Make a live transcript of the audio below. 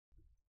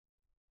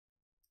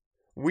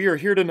We are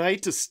here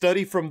tonight to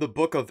study from the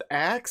book of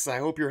Acts. I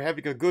hope you're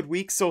having a good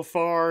week so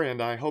far,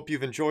 and I hope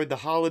you've enjoyed the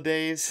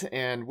holidays.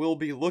 And we'll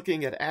be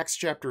looking at Acts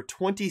chapter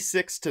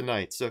 26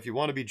 tonight. So if you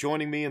want to be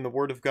joining me in the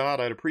Word of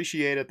God, I'd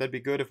appreciate it. That'd be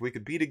good if we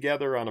could be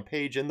together on a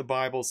page in the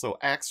Bible. So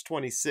Acts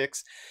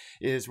 26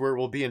 is where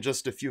we'll be in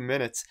just a few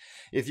minutes.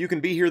 If you can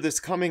be here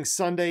this coming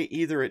Sunday,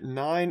 either at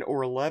 9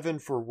 or 11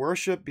 for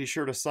worship, be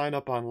sure to sign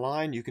up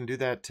online. You can do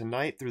that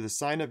tonight through the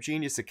Sign Up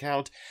Genius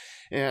account.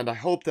 And I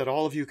hope that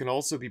all of you can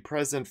also be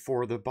present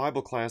for the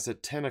Bible class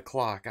at 10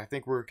 o'clock. I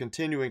think we're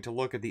continuing to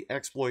look at the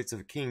exploits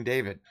of King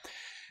David.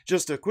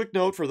 Just a quick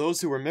note for those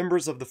who are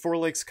members of the Four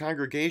Lakes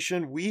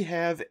congregation, we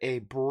have a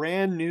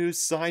brand new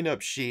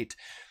sign-up sheet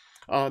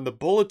on the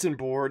bulletin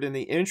board in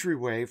the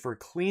entryway for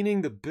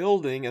cleaning the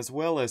building as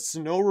well as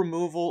snow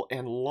removal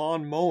and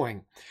lawn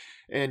mowing.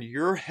 And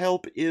your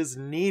help is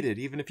needed.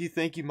 Even if you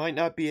think you might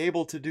not be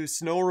able to do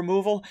snow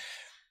removal,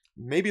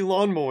 maybe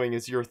lawn mowing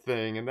is your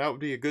thing, and that would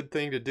be a good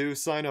thing to do.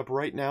 Sign up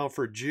right now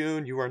for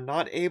June. You are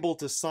not able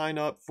to sign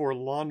up for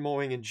lawn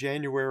mowing in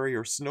January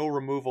or snow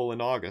removal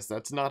in August.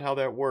 That's not how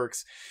that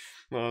works.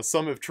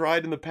 Some have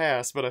tried in the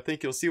past, but I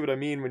think you'll see what I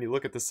mean when you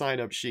look at the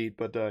sign-up sheet.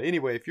 But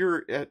anyway, if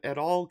you're at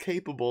all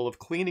capable of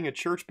cleaning a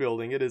church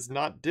building, it is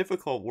not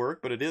difficult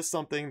work, but it is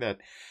something that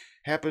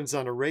happens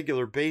on a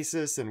regular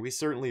basis, and we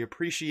certainly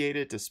appreciate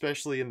it,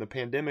 especially in the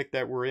pandemic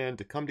that we're in,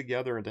 to come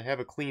together and to have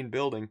a clean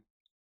building.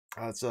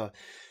 It's a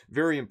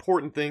very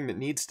important thing that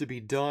needs to be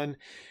done.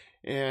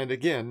 And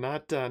again,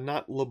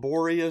 not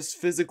laborious,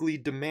 physically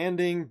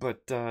demanding,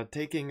 but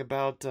taking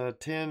about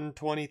 10,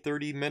 20,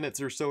 30 minutes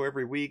or so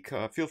every week.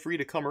 Feel free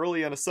to come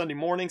early on a Sunday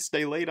morning,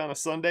 stay late on a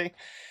Sunday,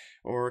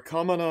 or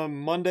come on a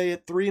Monday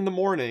at 3 in the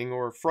morning,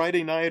 or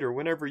Friday night, or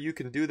whenever you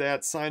can do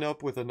that. Sign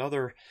up with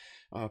another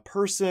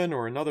person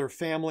or another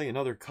family,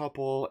 another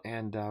couple,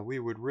 and we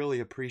would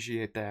really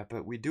appreciate that.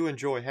 But we do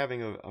enjoy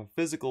having a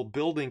physical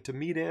building to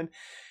meet in.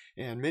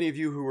 And many of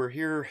you who were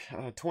here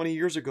 20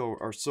 years ago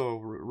or so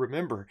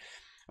remember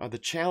the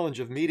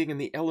challenge of meeting in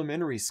the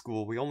elementary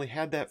school. We only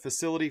had that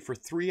facility for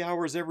 3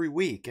 hours every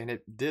week, and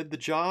it did the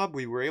job.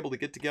 We were able to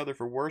get together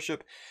for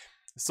worship.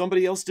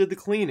 Somebody else did the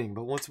cleaning,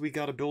 but once we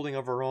got a building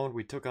of our own,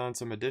 we took on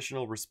some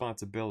additional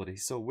responsibility.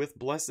 So with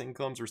blessing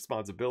comes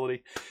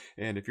responsibility,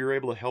 and if you're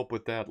able to help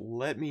with that,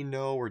 let me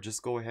know, or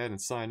just go ahead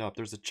and sign up.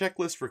 There's a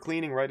checklist for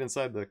cleaning right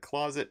inside the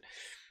closet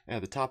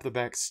at the top of the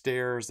back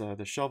stairs.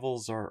 The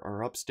shovels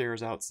are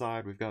upstairs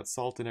outside. We've got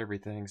salt and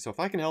everything. So if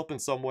I can help in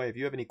some way, if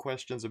you have any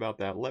questions about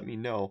that, let me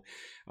know.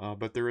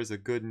 But there is a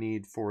good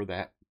need for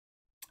that.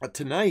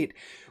 Tonight,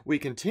 we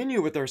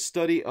continue with our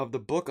study of the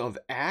book of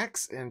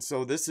Acts, and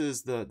so this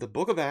is the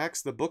book of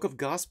Acts, the book of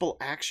gospel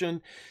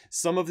action,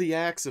 some of the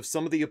acts of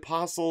some of the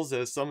apostles,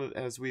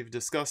 as we've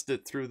discussed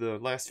it through the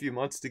last few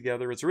months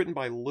together. It's written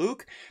by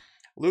Luke.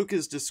 Luke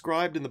is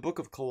described in the book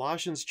of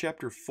Colossians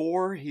chapter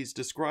 4. He's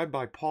described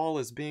by Paul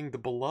as being the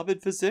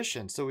beloved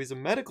physician, so he's a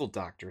medical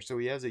doctor, so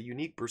he has a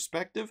unique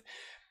perspective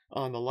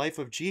on the life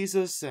of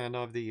Jesus and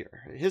of the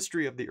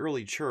history of the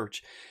early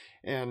church.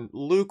 And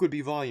Luke would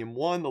be volume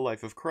 1, the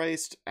life of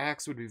Christ.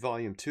 Acts would be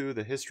volume 2,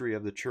 the history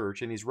of the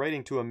church. And he's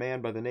writing to a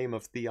man by the name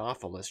of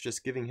Theophilus,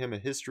 just giving him a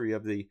history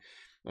of the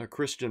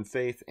Christian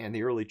faith and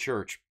the early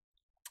church.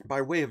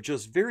 By way of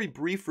just very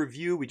brief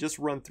review, we just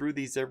run through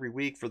these every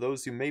week for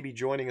those who may be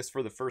joining us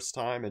for the first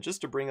time. And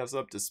just to bring us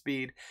up to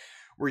speed,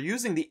 we're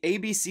using the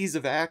ABCs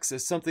of Acts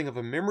as something of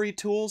a memory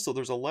tool. So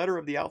there's a letter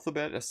of the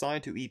alphabet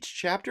assigned to each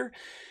chapter.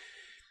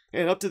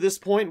 And up to this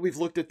point, we've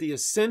looked at the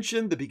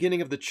ascension, the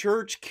beginning of the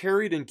church,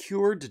 carried and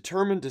cured,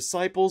 determined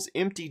disciples,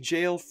 empty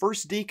jail,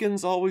 first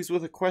deacons, always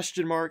with a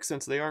question mark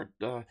since they aren't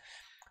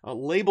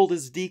labeled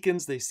as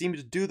deacons. They seem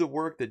to do the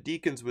work that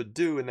deacons would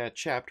do in that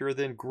chapter.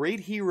 Then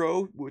great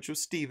hero, which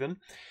was Stephen.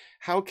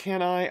 How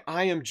can I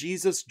am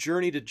Jesus,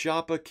 journey to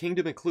Joppa,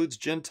 kingdom includes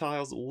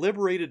Gentiles,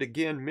 liberated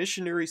again,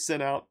 missionary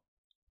sent out,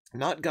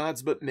 not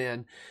gods but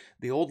men.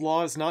 The old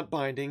law is not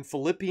binding.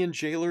 Philippian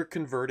jailer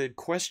converted.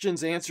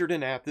 Questions answered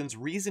in Athens.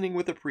 Reasoning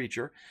with a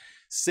preacher.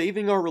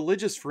 Saving our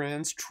religious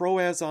friends.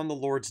 Troas on the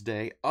Lord's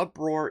day.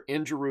 Uproar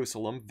in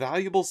Jerusalem.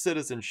 Valuable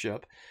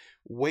citizenship.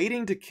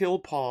 Waiting to kill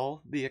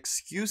Paul. The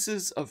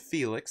excuses of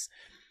Felix.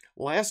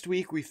 Last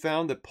week we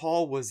found that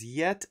Paul was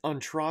yet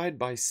untried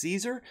by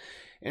Caesar.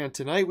 And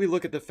tonight we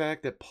look at the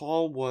fact that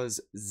Paul was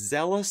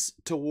zealous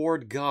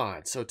toward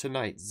God. So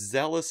tonight,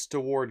 zealous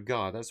toward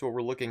God. That's what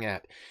we're looking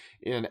at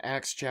in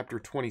Acts chapter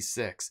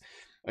 26.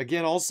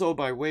 Again, also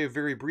by way of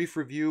very brief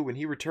review, when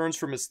he returns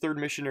from his third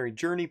missionary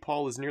journey,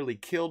 Paul is nearly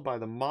killed by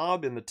the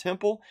mob in the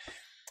temple.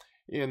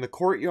 In the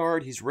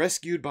courtyard, he's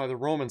rescued by the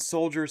Roman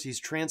soldiers. He's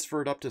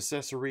transferred up to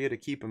Caesarea to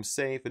keep him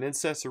safe. And in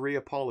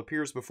Caesarea, Paul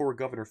appears before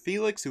Governor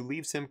Felix, who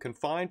leaves him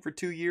confined for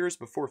 2 years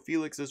before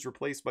Felix is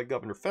replaced by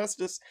Governor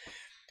Festus.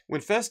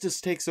 When Festus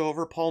takes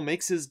over, Paul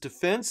makes his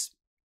defense,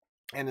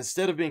 and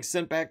instead of being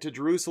sent back to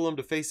Jerusalem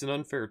to face an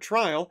unfair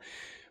trial,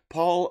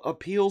 Paul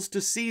appeals to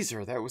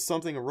Caesar. That was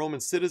something a Roman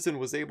citizen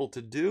was able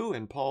to do,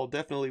 and Paul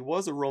definitely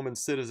was a Roman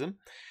citizen.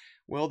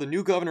 Well, the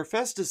new governor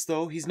Festus,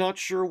 though, he's not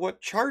sure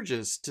what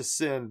charges to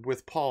send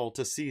with Paul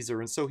to Caesar,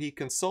 and so he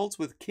consults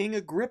with King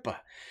Agrippa,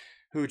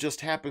 who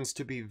just happens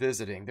to be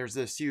visiting. There's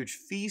this huge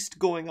feast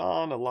going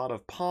on, a lot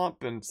of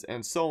pomp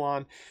and so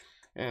on,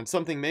 and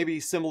something maybe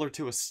similar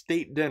to a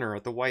state dinner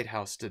at the White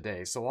House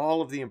today. So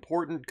all of the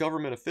important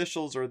government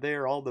officials are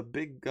there, all the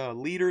big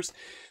leaders,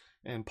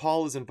 and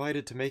Paul is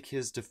invited to make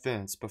his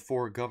defense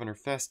before Governor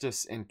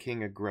Festus and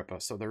King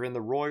Agrippa. So they're in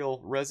the royal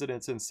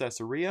residence in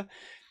Caesarea,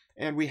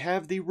 and we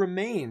have the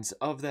remains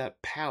of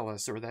that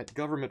palace or that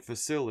government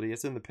facility.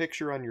 It's in the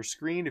picture on your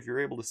screen if you're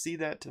able to see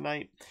that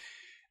tonight.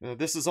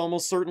 This is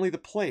almost certainly the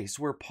place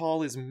where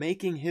Paul is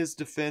making his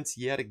defense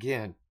yet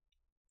again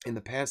in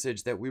the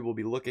passage that we will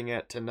be looking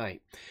at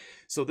tonight.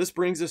 So this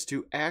brings us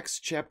to Acts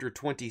chapter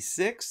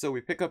 26. So we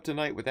pick up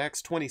tonight with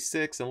Acts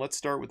 26, and let's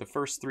start with the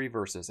first 3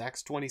 verses.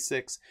 Acts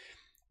 26,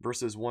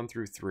 verses 1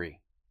 through 3.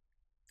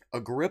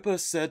 Agrippa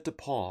said to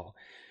Paul,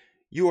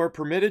 "You are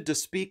permitted to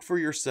speak for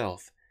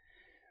yourself."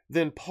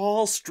 Then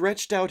Paul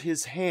stretched out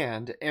his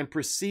hand and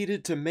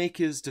proceeded to make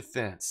his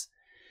defense.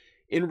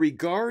 "In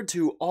regard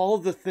to all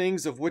the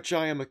things of which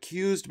I am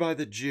accused by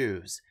the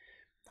Jews,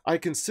 I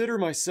consider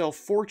myself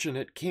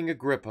fortunate, King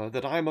Agrippa,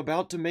 that I am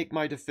about to make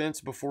my defense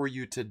before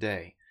you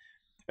today,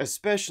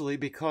 especially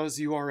because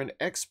you are an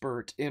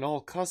expert in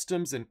all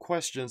customs and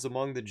questions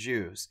among the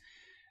Jews.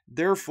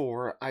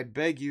 Therefore, I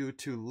beg you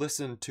to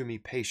listen to me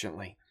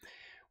patiently."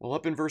 Well,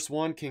 up in verse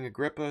 1, King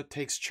Agrippa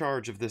takes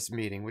charge of this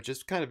meeting, which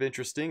is kind of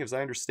interesting. As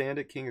I understand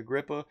it, King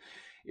Agrippa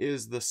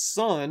is the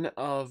son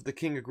of the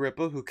King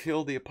Agrippa who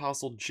killed the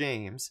Apostle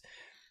James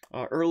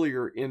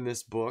earlier in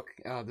this book.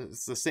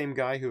 It's the same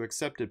guy who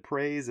accepted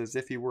praise as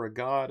if he were a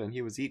god, and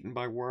he was eaten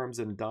by worms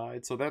and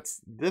died. So that's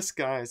this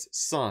guy's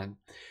son.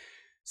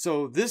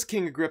 So this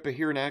King Agrippa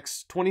here in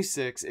Acts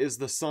 26 is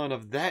the son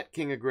of that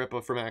King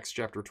Agrippa from Acts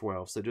chapter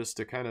 12. So just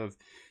to kind of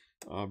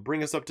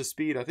bring us up to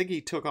speed, I think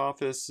he took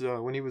office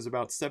when he was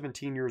about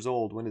 17 years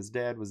old, when his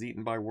dad was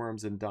eaten by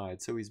worms and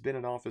died. So he's been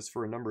in office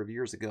for a number of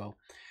years ago.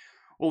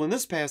 Well, in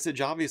this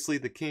passage, obviously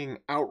the king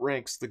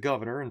outranks the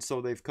governor, and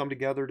so they've come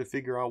together to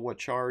figure out what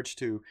charge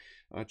to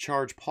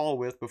charge Paul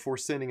with before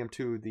sending him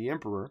to the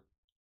emperor.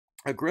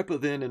 Agrippa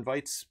then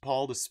invites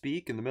Paul to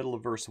speak in the middle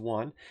of verse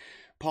 1.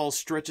 Paul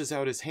stretches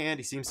out his hand.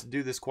 He seems to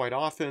do this quite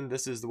often.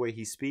 This is the way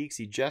he speaks.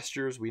 He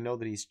gestures. We know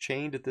that he's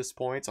chained at this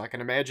point, so I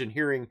can imagine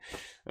hearing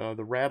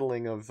the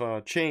rattling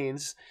of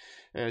chains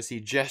as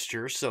he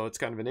gestures. So it's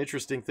kind of an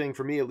interesting thing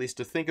for me, at least,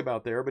 to think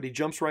about there, but he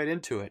jumps right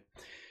into it.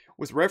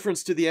 With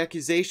reference to the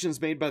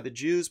accusations made by the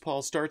Jews,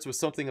 Paul starts with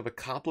something of a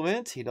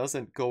compliment. He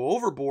doesn't go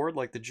overboard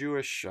like the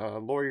Jewish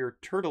lawyer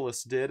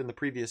Tertullus did in the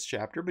previous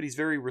chapter, but he's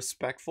very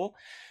respectful.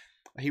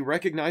 He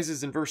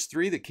recognizes in verse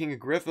 3 that King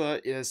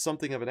Agrippa is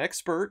something of an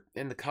expert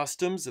in the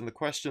customs and the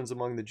questions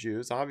among the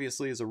Jews.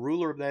 Obviously, as a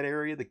ruler of that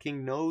area, the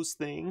king knows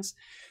things.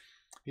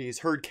 He's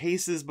heard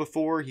cases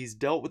before. He's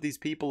dealt with these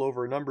people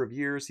over a number of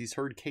years. He's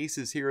heard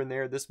cases here and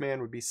there. This man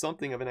would be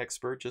something of an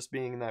expert just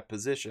being in that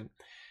position.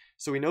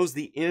 So he knows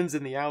the ins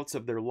and the outs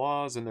of their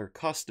laws and their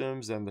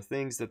customs and the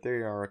things that they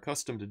are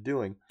accustomed to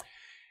doing.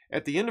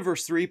 At the end of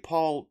verse 3,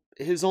 Paul,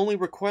 his only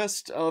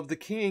request of the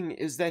king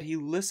is that he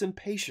listen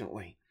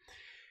patiently.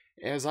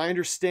 As I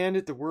understand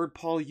it, the word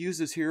Paul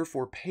uses here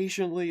for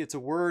patiently, it's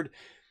a word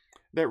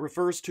that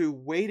refers to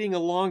waiting a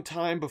long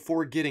time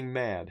before getting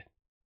mad.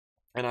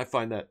 And I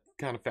find that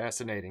kind of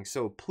fascinating.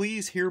 So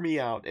please hear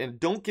me out and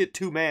don't get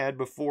too mad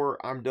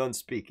before I'm done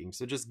speaking.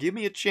 So just give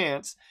me a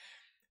chance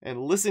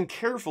and listen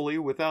carefully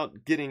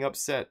without getting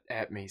upset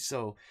at me.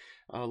 So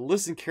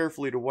listen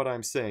carefully to what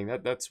I'm saying.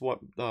 That's what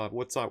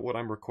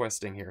I'm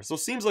requesting here. So it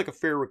seems like a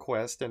fair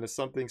request, and it's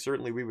something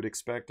certainly we would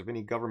expect of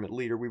any government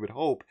leader. We would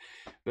hope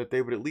that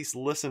they would at least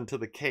listen to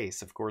the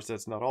case. Of course,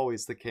 that's not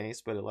always the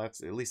case, but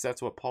at least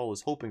that's what Paul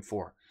is hoping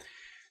for.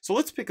 So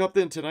let's pick up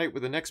then tonight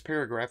with the next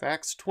paragraph,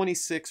 Acts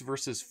 26,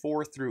 verses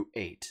 4 through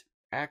 8.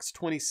 Acts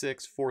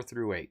 26, 4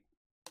 through 8.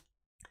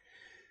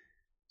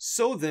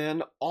 "So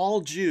then,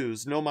 all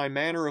Jews know my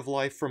manner of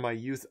life from my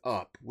youth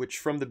up, which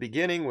from the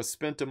beginning was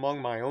spent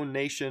among my own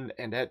nation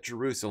and at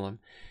Jerusalem.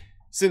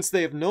 Since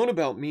they have known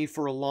about me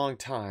for a long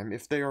time,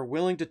 if they are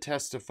willing to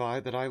testify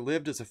that I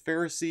lived as a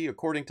Pharisee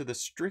according to the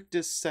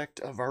strictest sect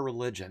of our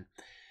religion.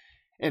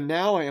 And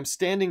now I am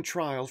standing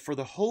trial for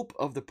the hope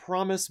of the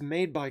promise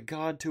made by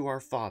God to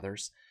our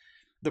fathers,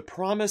 the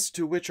promise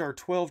to which our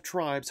 12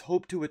 tribes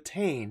hope to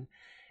attain,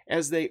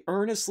 as they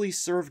earnestly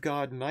serve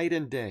God night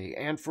and day.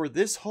 And for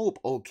this hope,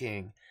 O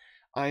King,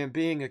 I am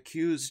being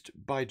accused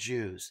by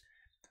Jews.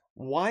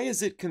 Why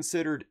is it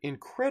considered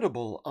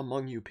incredible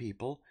among you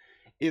people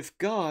if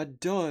God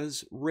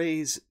does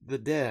raise the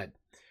dead?"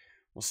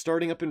 Well,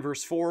 starting up in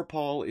verse 4,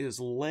 Paul is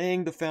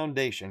laying the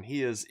foundation.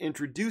 He is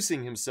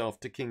introducing himself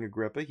to King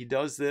Agrippa. He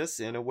does this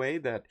in a way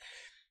that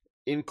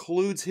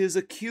includes his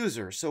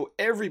accuser. So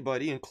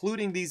everybody,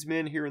 including these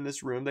men here in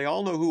this room, they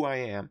all know who I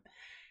am.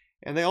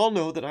 And they all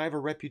know that I have a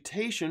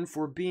reputation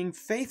for being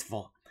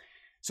faithful.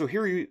 So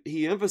here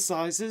he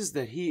emphasizes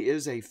that he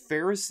is a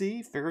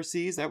Pharisee.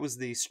 Pharisees, that was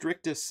the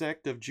strictest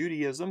sect of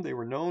Judaism. They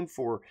were known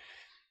for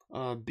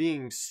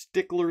being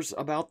sticklers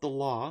about the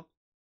law.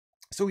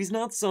 So he's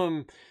not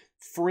some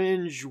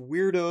fringe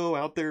weirdo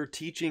out there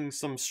teaching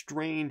some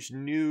strange,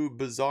 new,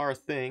 bizarre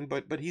thing,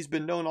 but he's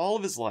been known all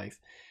of his life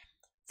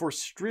for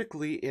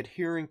strictly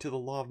adhering to the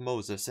law of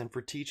Moses and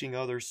for teaching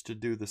others to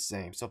do the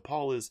same. So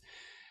Paul is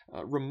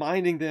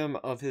reminding them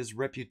of his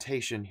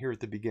reputation here at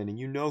the beginning.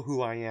 You know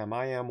who I am.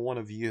 I am one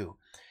of you.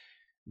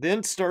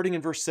 Then, starting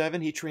in verse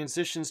 7, he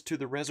transitions to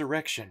the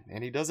resurrection,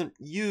 and he doesn't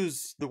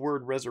use the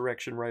word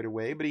resurrection right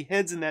away, but he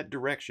heads in that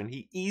direction.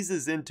 He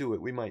eases into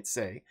it, we might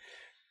say.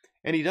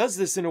 And he does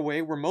this in a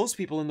way where most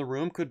people in the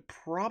room could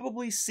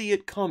probably see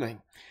it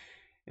coming.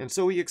 And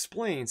so he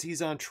explains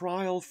he's on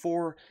trial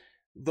for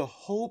the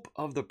hope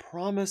of the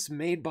promise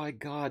made by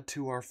God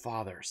to our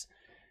fathers.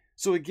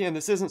 So again,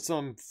 this isn't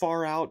some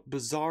far out,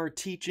 bizarre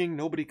teaching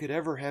nobody could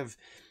ever have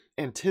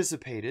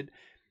anticipated.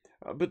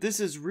 But this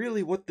is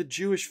really what the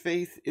Jewish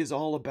faith is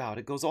all about.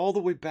 It goes all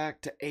the way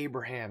back to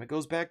Abraham. It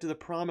goes back to the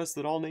promise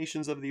that all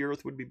nations of the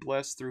earth would be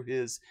blessed through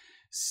his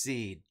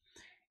seed.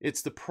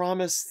 It's the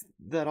promise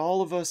that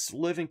all of us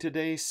living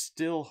today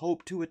still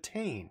hope to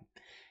attain.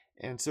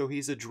 And so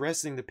he's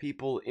addressing the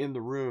people in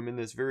the room in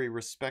this very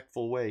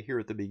respectful way here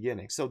at the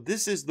beginning. So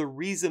this is the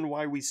reason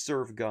why we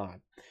serve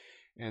God.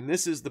 And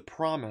this is the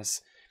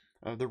promise,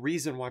 the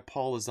reason why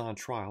Paul is on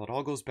trial. It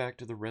all goes back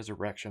to the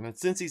resurrection. And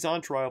since he's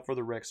on trial for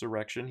the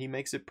resurrection, he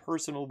makes it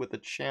personal with a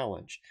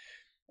challenge.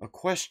 A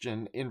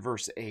question in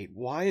verse 8.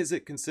 Why is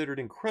it considered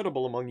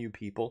incredible among you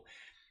people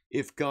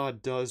if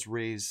God does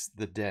raise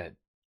the dead?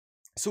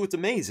 So it's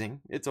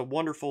amazing. It's a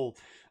wonderful,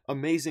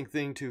 amazing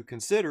thing to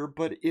consider,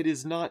 but it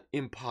is not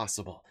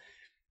impossible.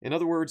 In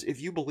other words,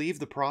 if you believe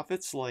the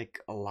prophets like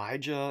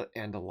Elijah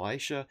and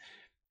Elisha,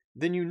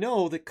 then you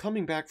know that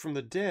coming back from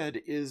the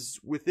dead is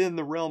within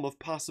the realm of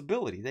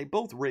possibility. They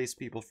both raise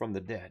people from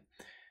the dead.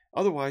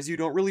 Otherwise, you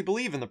don't really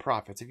believe in the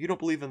prophets. If you don't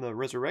believe in the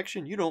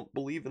resurrection, you don't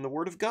believe in the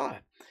Word of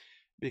God,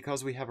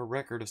 because we have a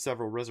record of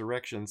several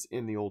resurrections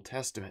in the Old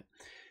Testament.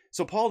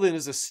 So Paul then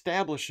is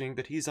establishing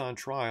that he's on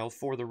trial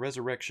for the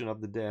resurrection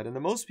of the dead, and that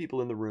most people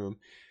in the room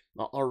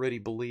already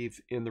believe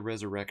in the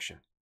resurrection.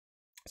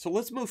 So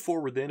let's move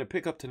forward then and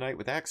pick up tonight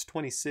with Acts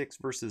 26,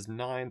 verses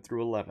 9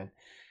 through 11.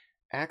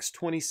 Acts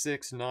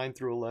 26, 9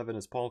 through 11,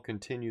 as Paul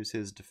continues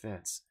his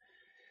defense.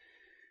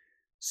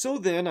 So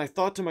then I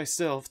thought to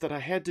myself that I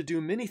had to do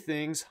many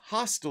things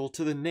hostile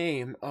to the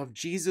name of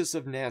Jesus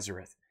of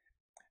Nazareth.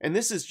 And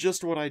this is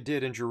just what I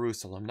did in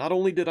Jerusalem. Not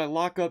only did I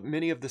lock up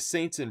many of the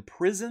saints in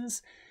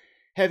prisons,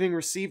 having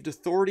received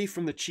authority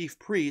from the chief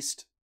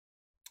priest,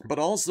 but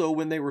also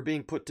when they were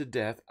being put to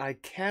death, I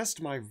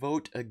cast my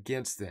vote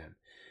against them.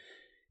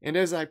 And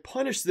as I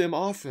punished them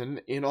often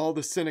in all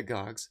the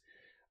synagogues,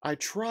 I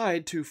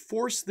tried to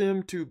force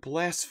them to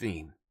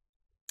blaspheme.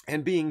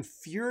 And being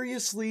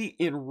furiously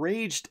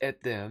enraged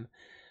at them,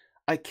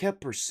 I kept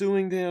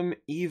pursuing them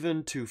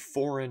even to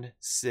foreign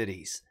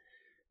cities.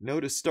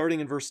 Notice, starting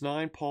in verse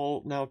 9,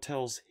 Paul now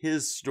tells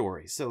his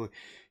story. So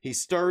he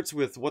starts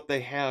with what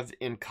they have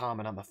in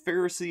common. I'm a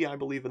Pharisee. I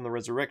believe in the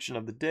resurrection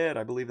of the dead.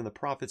 I believe in the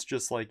prophets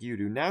just like you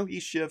do. Now he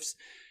shifts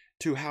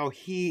to how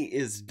he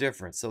is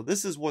different. So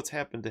this is what's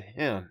happened to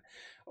him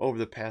over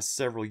the past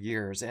several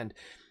years. And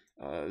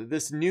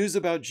this news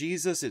about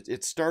Jesus,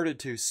 it started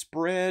to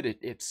spread.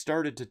 It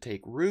started to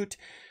take root.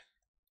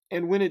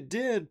 And when it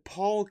did,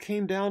 Paul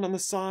came down on the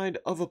side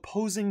of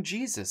opposing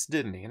Jesus,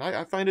 didn't he? And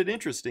I find it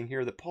interesting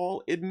here that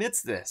Paul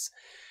admits this.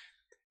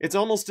 It's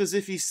almost as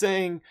if he's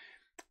saying,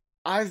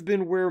 I've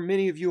been where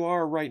many of you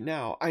are right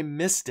now. I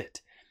missed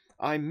it.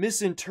 I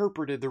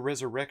misinterpreted the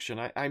resurrection.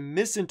 I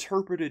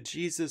misinterpreted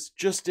Jesus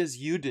just as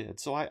you did.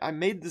 So I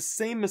made the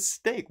same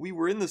mistake. We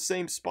were in the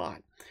same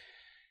spot.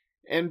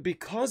 And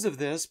because of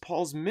this,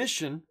 Paul's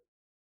mission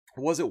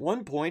was at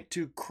one point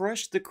to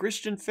crush the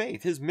Christian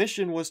faith. His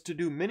mission was to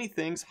do many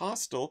things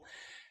hostile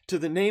to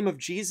the name of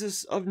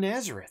Jesus of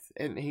Nazareth.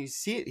 And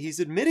he's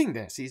admitting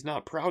this. He's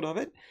not proud of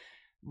it,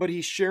 but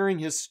he's sharing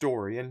his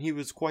story, and he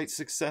was quite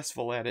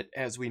successful at it,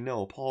 as we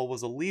know. Paul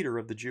was a leader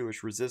of the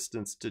Jewish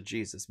resistance to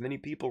Jesus. Many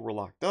people were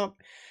locked up.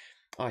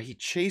 He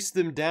chased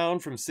them down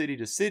from city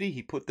to city.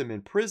 He put them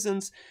in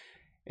prisons.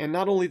 And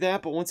not only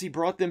that, but once he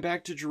brought them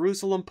back to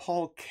Jerusalem,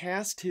 Paul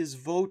cast his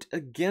vote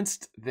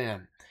against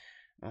them.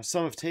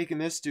 Some have taken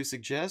this to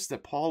suggest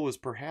that Paul was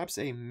perhaps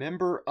a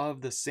member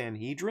of the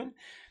Sanhedrin,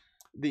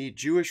 the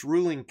Jewish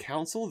ruling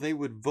council. They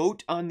would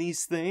vote on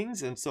these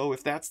things. And so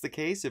if that's the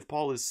case, if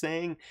Paul is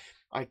saying,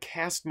 I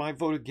cast my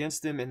vote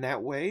against them in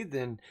that way,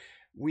 then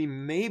we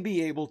may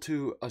be able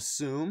to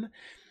assume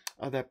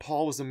that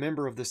Paul was a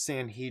member of the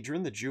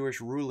Sanhedrin, the Jewish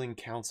ruling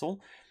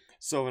council.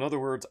 So in other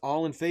words,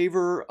 all in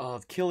favor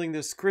of killing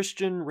this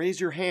Christian,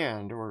 raise your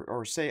hand,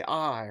 or say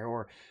aye,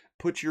 or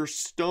put your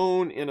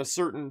stone in a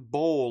certain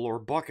bowl or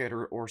bucket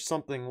or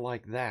something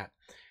like that,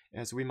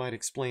 as we might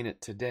explain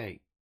it today.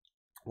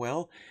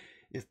 Well,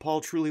 if Paul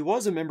truly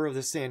was a member of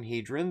the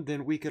Sanhedrin,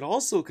 then we could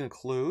also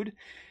conclude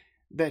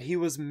that he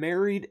was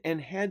married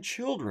and had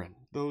children.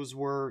 Those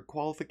were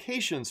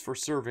qualifications for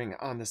serving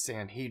on the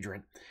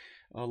Sanhedrin.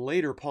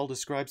 Later, Paul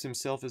describes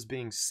himself as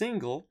being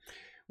single,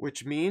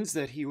 which means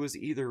that he was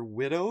either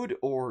widowed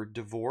or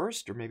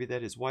divorced, or maybe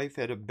that his wife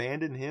had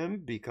abandoned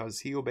him because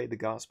he obeyed the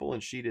gospel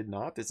and she did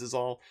not. This is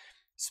all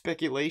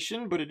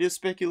speculation, but it is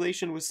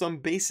speculation with some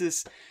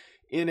basis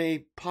in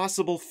a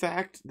possible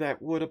fact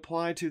that would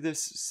apply to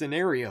this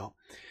scenario.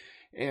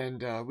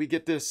 And we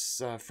get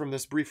this from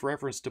this brief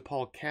reference to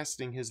Paul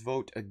casting his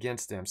vote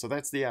against them. So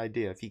that's the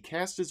idea. If he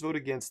cast his vote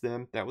against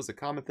them, that was a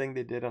common thing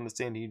they did on the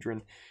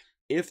Sanhedrin.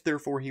 If,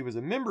 therefore, he was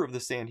a member of the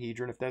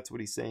Sanhedrin, if that's what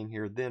he's saying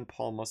here, then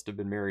Paul must have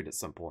been married at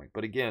some point.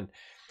 But again,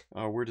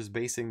 we're just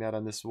basing that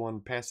on this one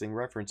passing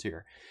reference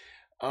here.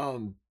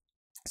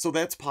 So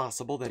that's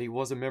possible that he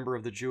was a member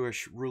of the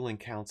Jewish ruling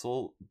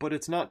council, but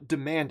it's not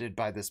demanded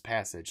by this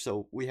passage.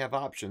 So we have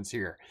options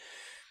here.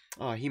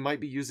 He might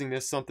be using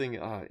this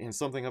in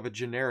something of a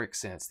generic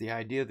sense, the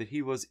idea that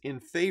he was in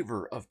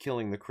favor of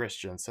killing the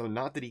Christians. So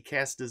not that he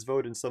cast his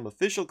vote in some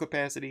official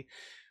capacity,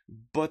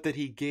 but that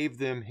he gave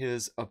them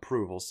his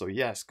approval. So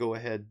yes, go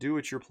ahead, do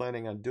what you're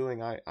planning on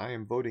doing. I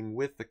am voting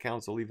with the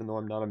council, even though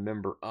I'm not a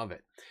member of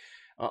it.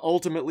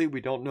 Ultimately,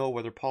 we don't know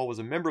whether Paul was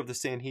a member of the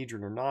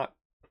Sanhedrin or not,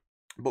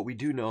 but we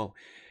do know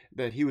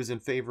that he was in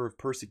favor of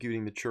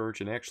persecuting the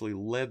church and actually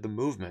led the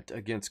movement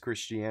against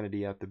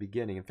Christianity at the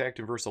beginning. In fact,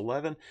 in verse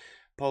 11,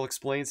 Paul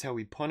explains how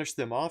he punished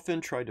them often,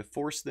 tried to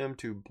force them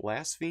to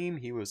blaspheme.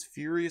 He was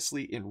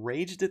furiously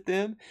enraged at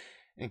them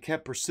and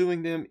kept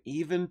pursuing them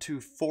even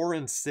to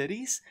foreign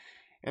cities.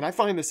 And I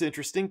find this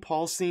interesting.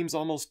 Paul seems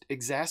almost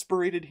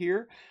exasperated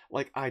here.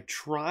 Like, I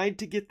tried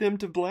to get them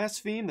to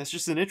blaspheme. That's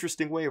just an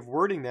interesting way of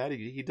wording that.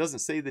 He doesn't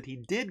say that he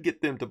did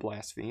get them to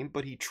blaspheme,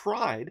 but he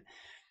tried.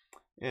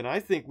 And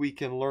I think we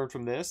can learn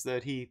from this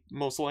that he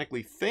most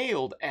likely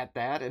failed at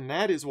that, and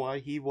that is why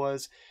he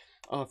was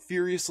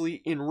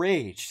furiously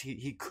enraged.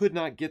 He could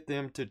not get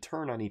them to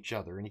turn on each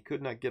other, and he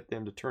could not get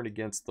them to turn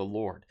against the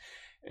Lord.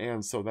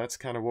 And so that's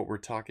kind of what we're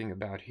talking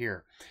about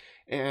here.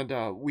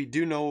 And we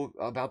do know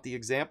about the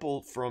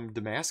example from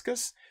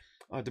Damascus.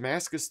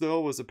 Damascus,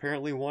 though, was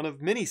apparently one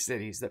of many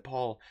cities that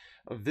Paul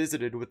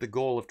visited with the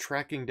goal of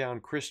tracking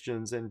down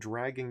Christians and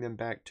dragging them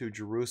back to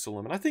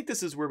Jerusalem. And I think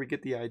this is where we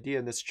get the idea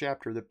in this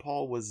chapter that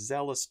Paul was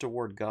zealous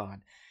toward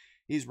God.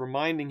 He's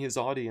reminding his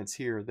audience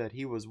here that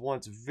he was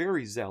once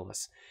very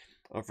zealous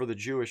for the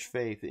Jewish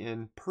faith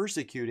in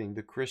persecuting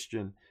the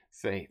Christian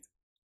faith.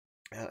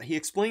 He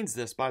explains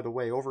this, by the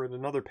way, over in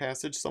another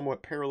passage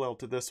somewhat parallel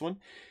to this one,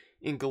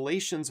 in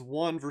Galatians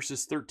 1,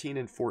 verses 13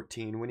 and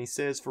 14, when he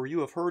says, "For you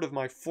have heard of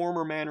my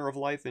former manner of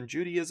life in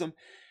Judaism,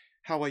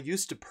 how I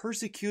used to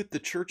persecute the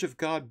church of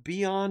God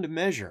beyond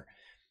measure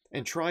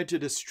and tried to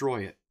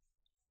destroy it.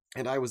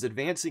 And I was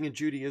advancing in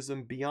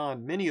Judaism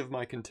beyond many of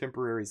my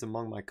contemporaries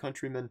among my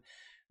countrymen,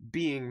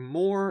 being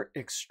more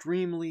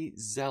extremely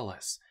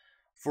zealous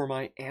for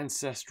my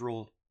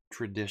ancestral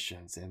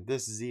traditions." And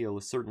this zeal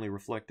is certainly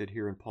reflected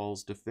here in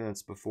Paul's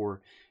defense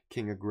before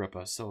King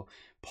Agrippa. So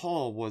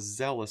Paul was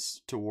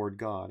zealous toward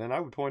God. And I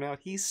would point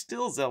out he's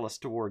still zealous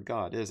toward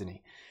God, isn't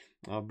he?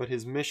 But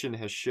his mission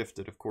has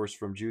shifted, of course,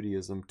 from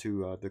Judaism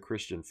to the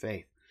Christian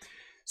faith.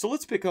 So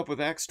let's pick up with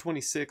Acts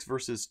 26,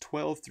 verses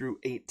 12 through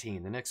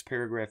 18. The next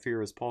paragraph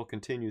here as Paul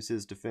continues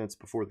his defense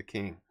before the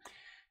king.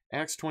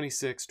 Acts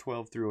 26,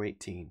 12 through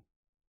 18.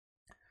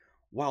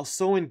 "While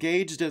so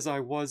engaged as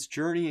I was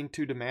journeying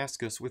to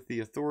Damascus with the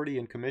authority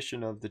and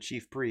commission of the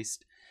chief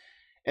priest,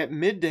 at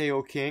midday,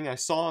 O king, I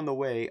saw on the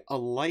way a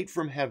light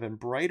from heaven,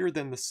 brighter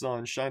than the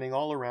sun, shining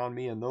all around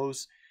me and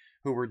those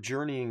who were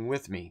journeying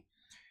with me.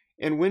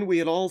 And when we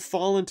had all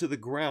fallen to the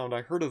ground,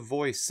 I heard a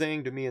voice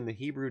saying to me in the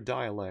Hebrew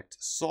dialect,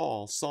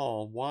 'Saul,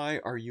 Saul, why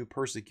are you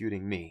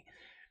persecuting me?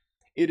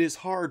 It is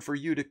hard for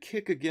you to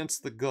kick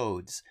against the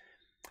goads.'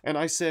 And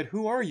I said,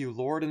 'Who are you,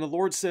 Lord?' And the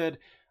Lord said,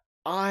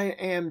 'I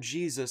am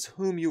Jesus,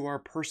 whom you are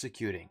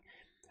persecuting.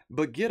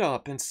 But get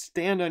up and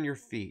stand on your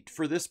feet.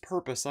 For this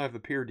purpose I have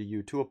appeared to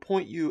you, to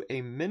appoint you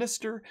a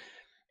minister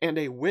and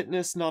a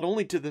witness not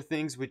only to the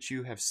things which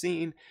you have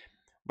seen,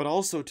 but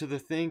also to the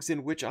things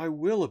in which I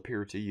will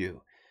appear to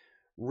you,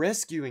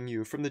 rescuing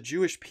you from the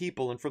Jewish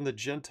people and from the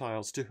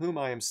Gentiles to whom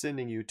I am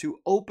sending you,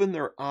 to open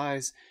their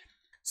eyes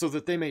so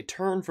that they may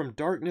turn from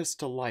darkness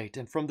to light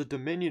and from the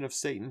dominion of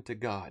Satan to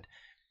God,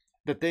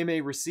 that they may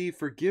receive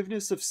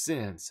forgiveness of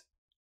sins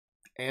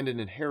and an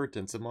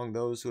inheritance among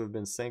those who have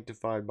been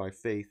sanctified by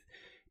faith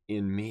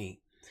in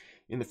me."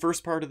 In the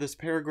first part of this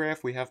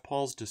paragraph, we have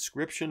Paul's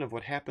description of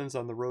what happens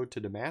on the road to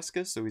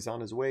Damascus. So he's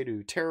on his way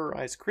to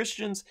terrorize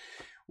Christians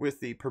with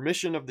the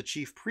permission of the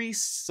chief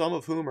priests, some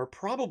of whom are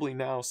probably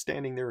now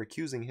standing there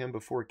accusing him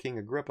before King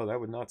Agrippa.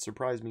 That would not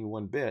surprise me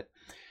one bit.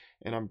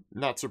 And I'm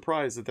not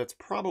surprised that that's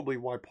probably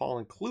why Paul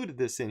included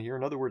this in here.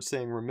 In other words,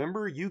 saying,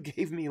 remember, you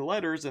gave me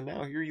letters, and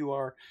now here you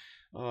are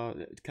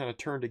kind of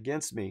turned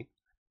against me.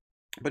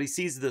 But he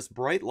sees this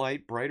bright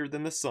light, brighter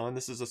than the sun.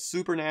 This is a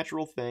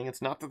supernatural thing.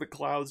 It's not that the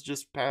clouds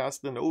just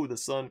passed and, oh, the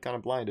sun kind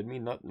of blinded me.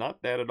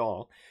 Not that at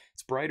all.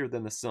 It's brighter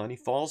than the sun. He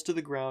falls to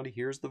the ground. He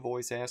hears the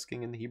voice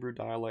asking in the Hebrew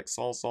dialect,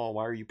 "Saul, Saul,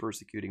 why are you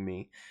persecuting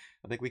me?"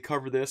 I think we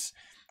covered this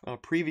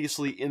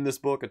previously in this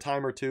book a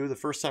time or two. The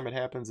first time it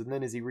happens, and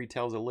then as he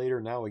retells it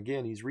later, now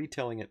again, he's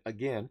retelling it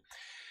again.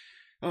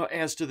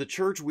 As to the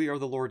church, we are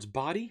the Lord's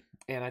body,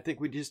 and I think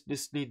we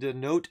just need to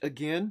note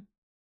again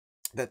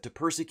that to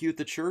persecute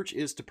the church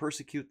is to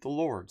persecute the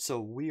Lord. So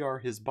we are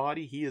his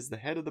body. He is the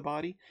head of the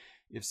body.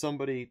 If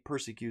somebody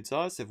persecutes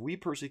us, if we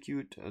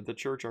persecute the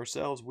church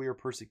ourselves, we are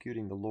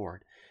persecuting the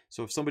Lord.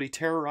 So if somebody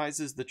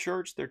terrorizes the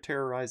church, they're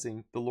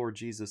terrorizing the Lord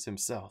Jesus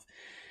himself.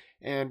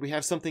 And we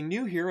have something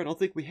new here I don't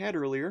think we had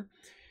earlier,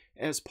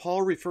 as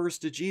Paul refers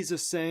to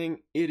Jesus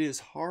saying, "It is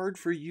hard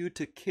for you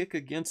to kick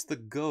against the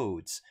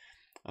goads."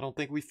 I don't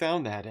think we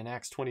found that in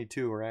Acts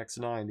 22 or Acts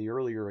 9, the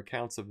earlier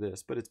accounts of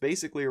this, but it's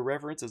basically a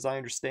reference, as I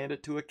understand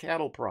it, to a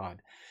cattle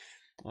prod.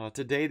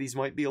 Today, these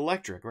might be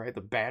electric, right? The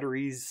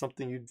batteries,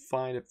 something you'd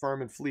find at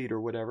Farm and Fleet or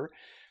whatever.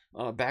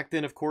 Back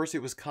then, of course,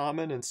 it was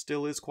common and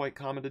still is quite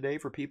common today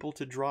for people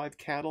to drive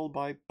cattle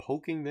by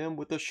poking them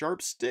with a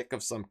sharp stick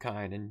of some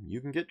kind. And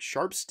you can get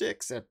sharp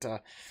sticks at,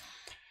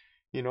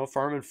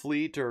 Farm and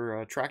Fleet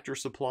or Tractor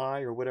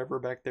Supply or whatever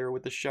back there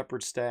with the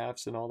shepherd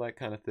staffs and all that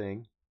kind of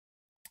thing.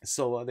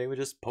 So they would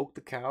just poke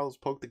the cows,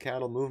 poke the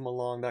cattle, move them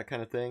along, that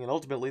kind of thing. And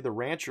ultimately, the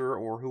rancher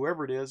or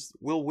whoever it is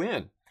will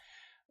win.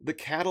 The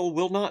cattle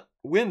will not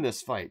win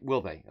this fight,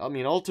 will they? I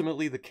mean,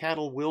 ultimately, the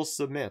cattle will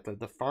submit.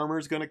 The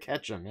farmer's going to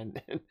catch them.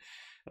 And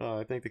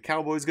I think the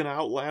cowboy's going to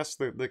outlast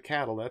the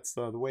cattle. That's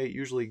the way it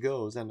usually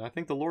goes. And I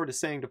think the Lord is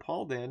saying to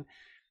Paul then,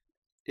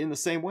 in the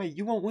same way,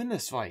 you won't win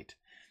this fight.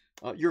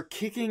 You're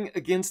kicking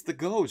against the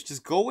goads.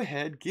 Just go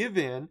ahead, give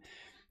in,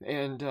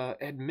 and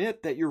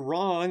admit that you're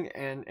wrong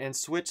and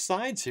switch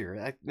sides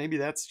here. Maybe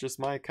that's just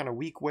my kind of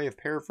weak way of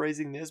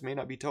paraphrasing this. May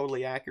not be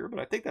totally accurate, but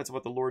I think that's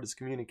what the Lord is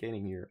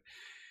communicating here.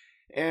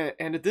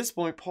 And at this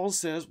point, Paul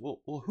says,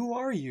 well, who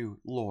are you,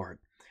 Lord?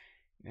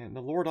 And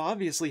the Lord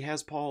obviously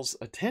has Paul's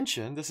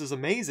attention. This is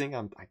amazing.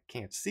 I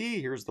can't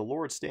see. Here's the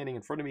Lord standing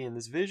in front of me in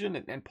this vision.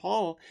 And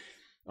Paul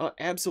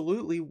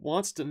absolutely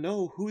wants to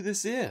know who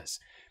this is.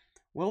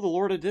 Well, the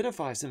Lord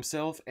identifies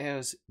himself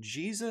as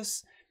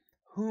Jesus,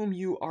 whom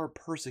you are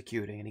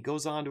persecuting. And he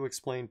goes on to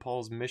explain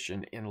Paul's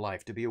mission in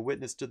life, to be a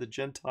witness to the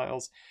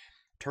Gentiles,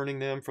 turning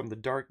them from the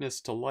darkness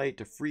to light,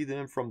 to free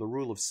them from the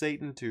rule of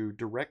Satan, to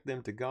direct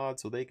them to God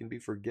so they can be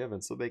forgiven,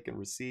 so they can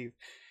receive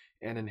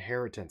an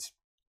inheritance.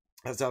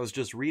 As I was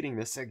just reading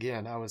this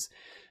again, I was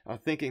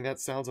thinking that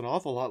sounds an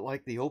awful lot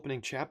like the opening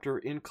chapter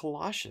in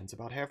Colossians,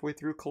 about halfway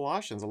through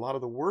Colossians. A lot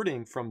of the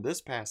wording from this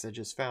passage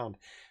is found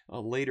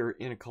later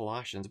in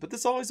Colossians. But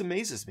this always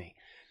amazes me,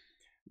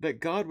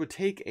 that God would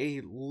take a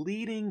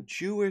leading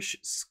Jewish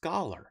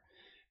scholar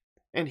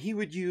and he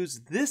would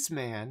use this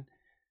man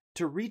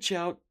to reach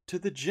out to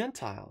the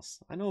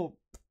Gentiles.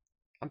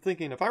 I'm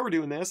thinking if I were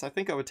doing this, I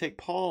think I would take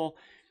Paul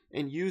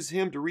and use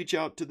him to reach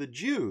out to the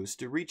Jews,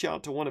 to reach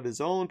out to one of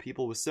his own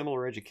people with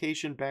similar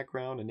education,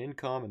 background, and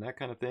income, and that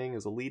kind of thing,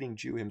 as a leading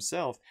Jew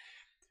himself.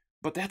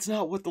 But that's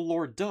not what the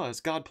Lord does.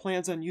 God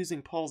plans on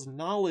using Paul's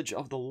knowledge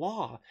of the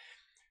law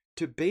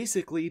to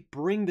basically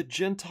bring the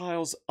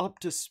Gentiles up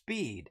to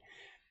speed.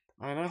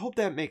 And I hope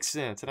that makes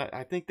sense. And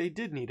I think they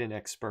did need an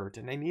expert,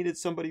 and they needed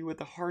somebody with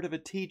the heart of a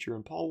teacher,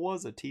 and Paul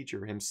was a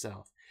teacher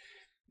himself.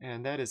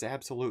 And that is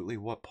absolutely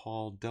what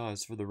Paul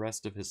does for the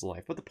rest of his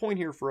life. But the point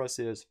here for us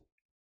is,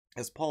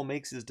 as Paul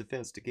makes his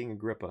defense to King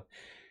Agrippa,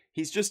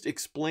 he's just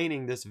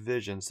explaining this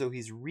vision. So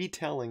he's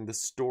retelling the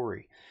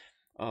story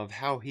of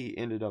how he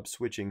ended up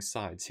switching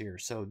sides here.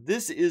 So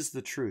this is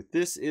the truth.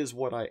 This is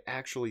what I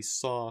actually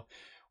saw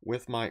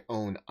with my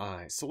own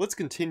eyes. So let's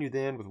continue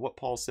then with what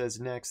Paul says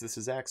next. This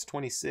is Acts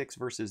 26,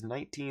 verses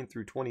 19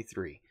 through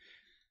 23.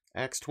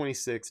 Acts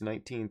 26,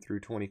 19 through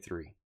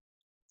 23.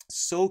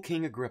 So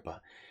King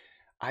Agrippa,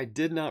 I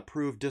did not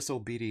prove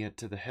disobedient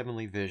to the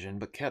heavenly vision,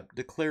 but kept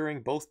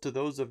declaring both to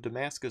those of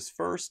Damascus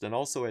first and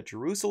also at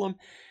Jerusalem,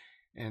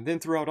 and then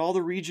throughout all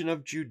the region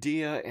of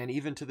Judea and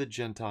even to the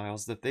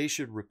Gentiles, that they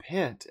should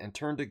repent and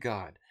turn to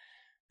God,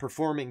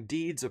 performing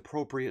deeds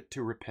appropriate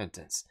to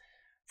repentance.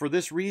 For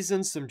this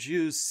reason, some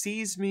Jews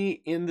seized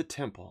me in the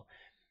temple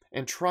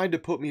and tried to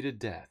put me to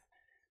death.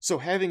 So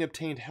having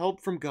obtained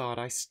help from God,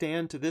 I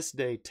stand to this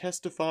day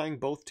testifying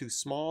both to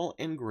small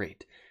and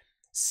great,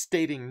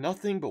 stating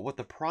nothing but what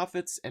the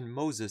prophets and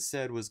Moses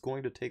said was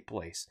going to take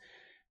place,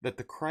 that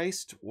the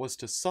Christ was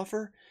to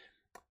suffer,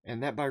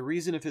 and that by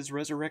reason of his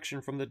resurrection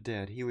from the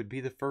dead, he would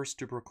be the first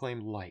to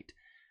proclaim light,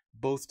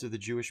 both to the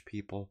Jewish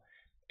people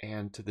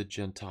and to the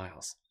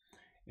Gentiles.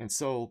 And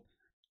so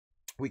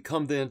we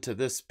come then to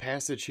this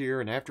passage here,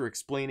 and after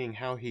explaining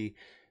how he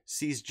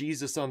sees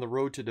Jesus on the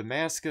road to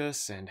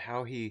Damascus and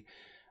how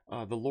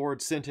the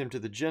Lord sent him to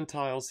the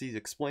Gentiles, he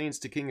explains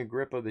to King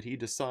Agrippa that he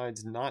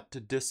decides not to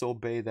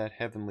disobey that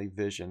heavenly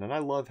vision. And I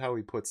love how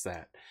he puts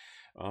that.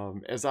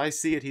 As I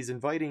see it, he's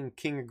inviting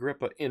King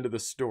Agrippa into the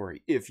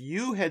story. If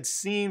you had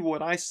seen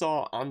what I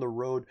saw on the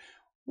road,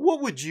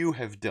 what would you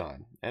have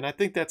done? And I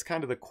think that's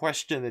kind of the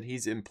question that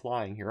he's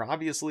implying here.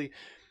 Obviously,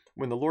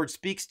 when the Lord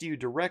speaks to you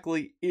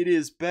directly, it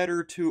is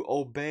better to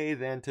obey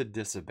than to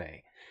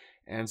disobey.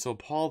 And so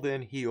Paul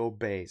then, he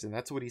obeys. And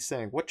that's what he's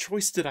saying. What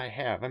choice did I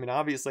have? I mean,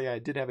 obviously I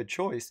did have a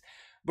choice,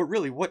 but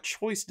really, what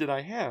choice did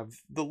I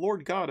have? The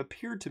Lord God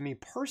appeared to me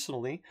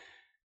personally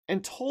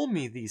and told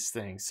me these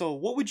things. So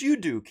what would you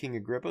do, King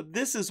Agrippa?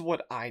 This is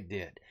what I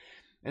did.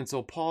 And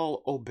so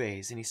Paul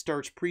obeys, and he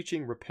starts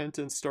preaching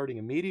repentance starting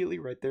immediately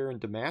right there in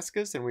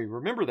Damascus. And we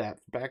remember that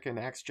back in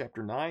Acts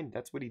chapter 9.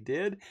 That's what he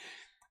did.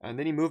 And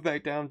then he moved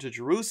back down to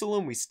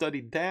Jerusalem. We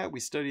studied that. We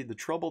studied the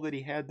trouble that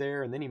he had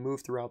there. And then he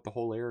moved throughout the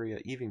whole area,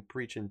 even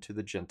preaching to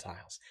the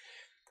Gentiles.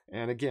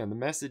 And again, the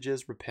message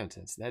is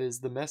repentance. That is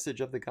the message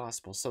of the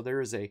gospel. So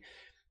there is a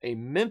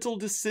mental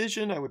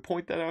decision, I would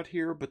point that out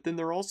here, but then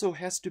there also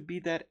has to be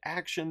that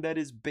action that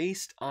is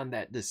based on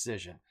that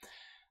decision.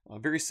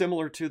 Very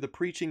similar to the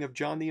preaching of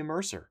John the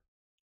Immerser.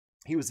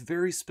 He was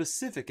very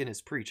specific in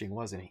his preaching,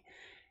 wasn't he?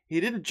 He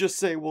didn't just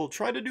say, well,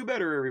 try to do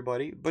better,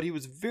 everybody, but he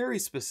was very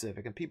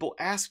specific, and people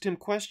asked him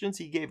questions.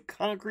 He gave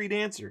concrete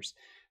answers.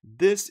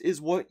 This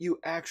is what you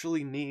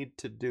actually need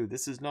to do.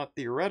 This is not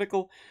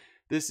theoretical.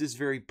 This is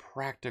very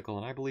practical,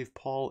 and I believe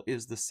Paul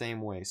is the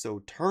same way.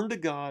 So turn to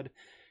God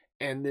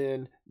and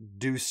then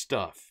do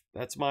stuff.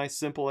 That's my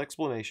simple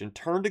explanation.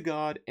 Turn to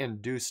God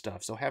and do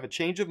stuff. So have a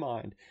change of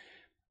mind,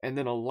 and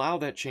then allow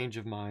that change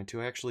of mind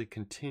to actually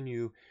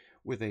continue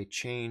with a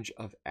change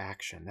of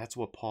action. That's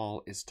what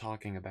Paul is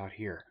talking about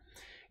here.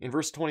 In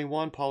verse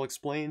 21, Paul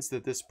explains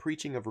that this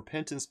preaching of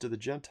repentance to the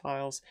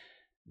Gentiles,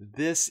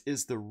 this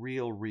is the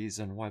real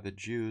reason why the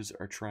Jews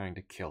are trying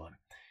to kill him.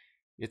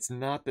 It's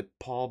not that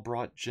Paul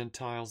brought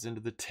Gentiles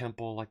into the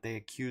temple like they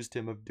accused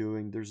him of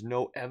doing. There's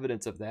no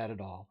evidence of that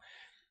at all.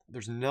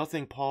 There's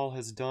nothing Paul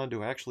has done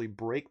to actually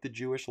break the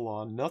Jewish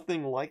law,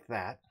 nothing like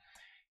that.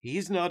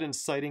 He's not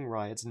inciting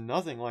riots,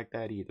 nothing like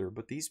that either.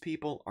 But these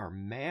people are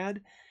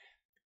mad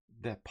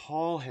that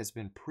Paul has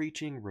been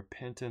preaching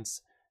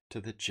repentance to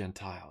the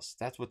Gentiles.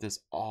 That's what this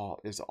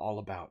is all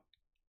about.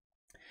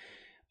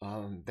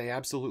 They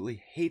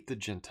absolutely hate the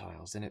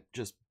Gentiles, and it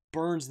just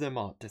burns them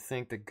up to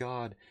think that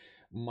God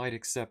might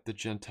accept the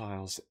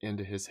Gentiles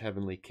into his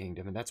heavenly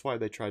kingdom. And that's why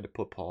they tried to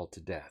put Paul to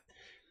death.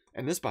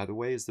 And this, by the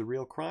way, is the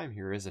real crime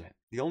here, isn't it?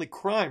 The only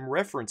crime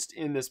referenced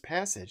in this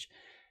passage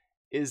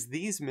is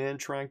these men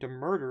trying to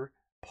murder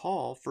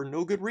Paul for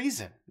no good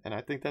reason. And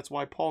I think that's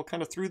why Paul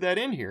kind of threw that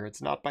in here.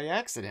 It's not by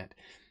accident.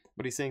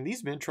 But he's saying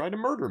these men tried to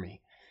murder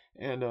me.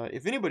 And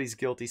if anybody's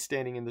guilty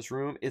standing in this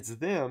room, it's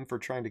them for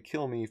trying to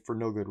kill me for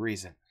no good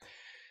reason.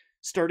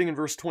 Starting in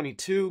verse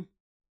 22,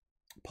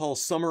 Paul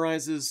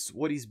summarizes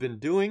what he's been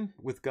doing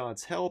with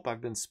God's help.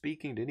 I've been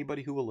speaking to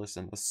anybody who will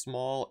listen, the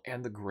small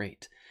and the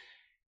great.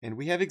 And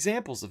we have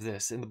examples of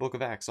this in the book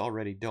of Acts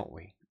already, don't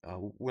we?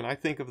 When I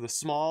think of the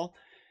small,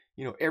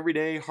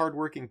 everyday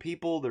hardworking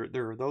people,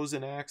 there are those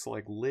in Acts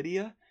like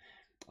Lydia,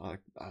 a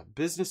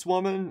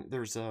businesswoman.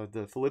 There's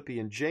the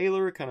Philippian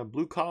jailer, kind of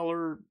blue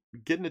collar,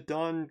 getting it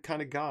done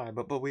kind of guy.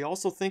 But we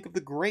also think of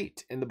the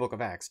great in the book of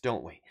Acts,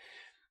 don't we?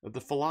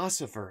 The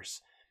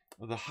philosophers,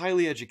 the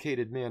highly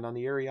educated men on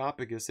the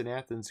Areopagus in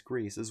Athens,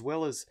 Greece, as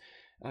well as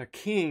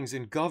kings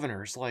and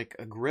governors like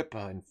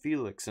Agrippa and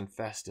Felix and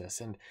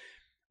Festus. And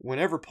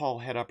whenever Paul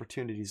had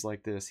opportunities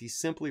like this, he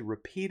simply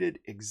repeated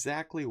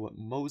exactly what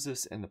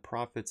Moses and the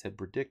prophets had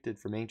predicted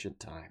from ancient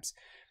times,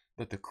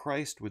 that the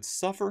Christ would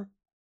suffer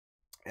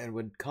and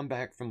would come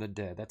back from the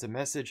dead. That's a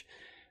message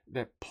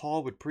that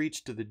Paul would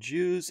preach to the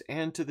Jews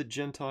and to the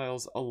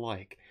Gentiles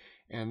alike.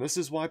 And this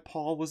is why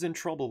Paul was in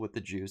trouble with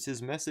the Jews.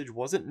 His message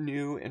wasn't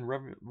new and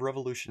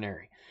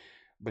revolutionary,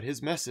 but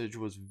his message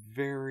was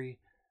very,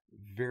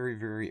 very,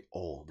 very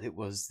old. It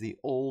was the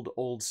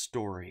old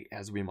story,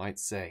 as we might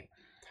say.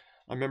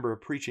 I remember a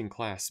preaching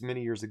class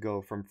many years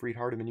ago from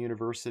Freed-Hardeman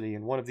University,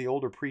 and one of the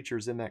older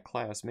preachers in that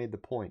class made the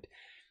point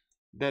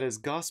that as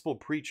gospel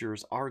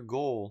preachers, our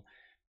goal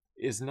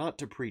is not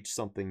to preach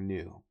something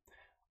new.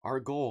 Our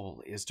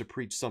goal is to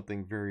preach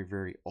something very,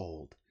 very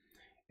old.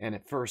 And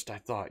at first I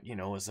thought,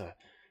 as a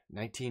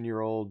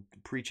 19-year-old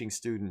preaching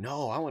student,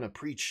 no, I want to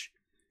preach,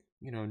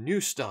 new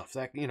stuff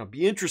that,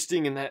 be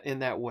interesting in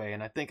that way.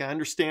 And I think I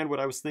understand what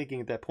I was thinking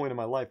at that point in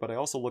my life, but I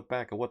also look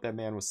back at what that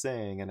man was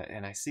saying,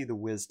 and I see the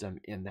wisdom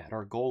in that.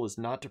 Our goal is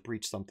not to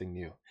preach something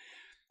new.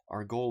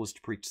 Our goal is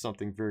to preach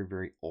something very,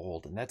 very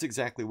old. And that's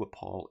exactly what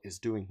Paul is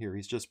doing here.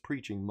 He's just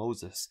preaching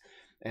Moses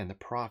and the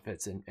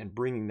prophets and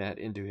bringing that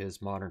into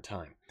his modern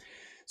time.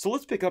 So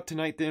let's pick up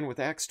tonight then with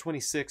Acts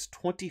 26,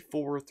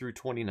 24 through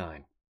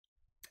 29.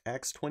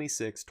 Acts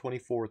 26,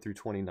 24 through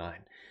 29.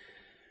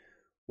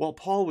 While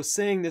Paul was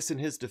saying this in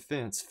his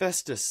defense,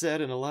 Festus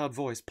said in a loud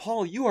voice,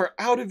 "Paul, you are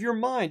out of your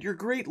mind. Your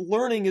great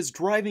learning is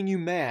driving you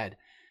mad."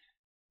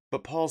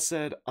 But Paul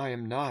said, "I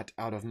am not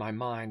out of my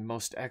mind,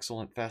 most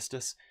excellent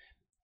Festus,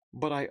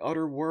 but I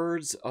utter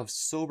words of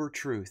sober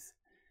truth.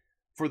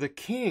 For the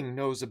king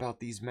knows about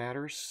these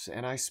matters,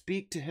 and I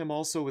speak to him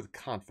also with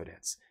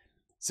confidence,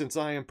 since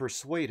I am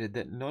persuaded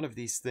that none of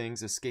these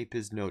things escape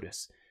his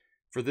notice,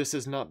 for this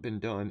has not been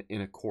done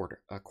in a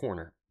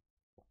corner.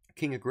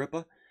 King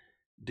Agrippa,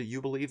 do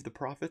you believe the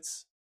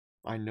prophets?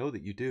 I know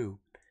that you do."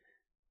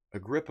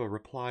 Agrippa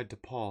replied to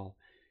Paul,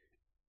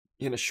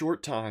 "In a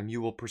short time you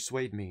will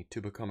persuade me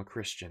to become a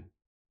Christian."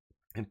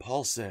 And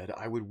Paul said,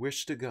 "I would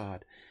wish to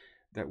God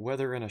that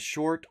whether in a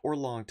short or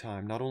long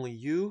time, not only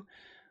you,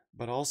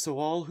 but also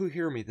all who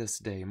hear me this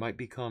day might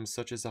become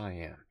such as I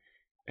am,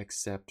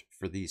 except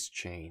for these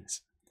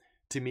chains."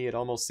 To me, it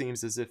almost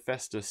seems as if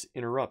Festus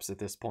interrupts at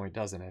this point,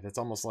 doesn't it? It's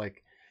almost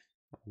like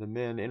the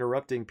men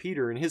interrupting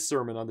Peter in his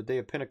sermon on the day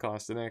of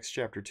Pentecost in Acts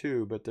chapter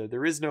 2. But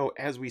there is no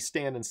 "as we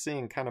stand and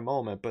sing" kind of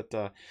moment.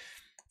 But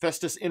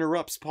Festus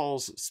interrupts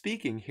Paul's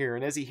speaking here.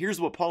 And as he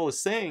hears what Paul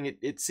is saying,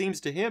 it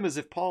seems to him as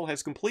if Paul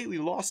has completely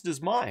lost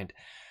his mind.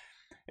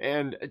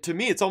 And to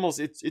me, it's almost,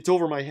 it's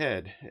over my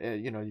head.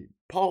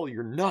 Paul,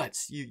 you're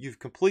nuts. You've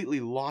completely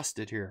lost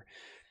it here.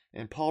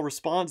 And Paul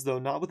responds, though,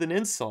 not with an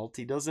insult.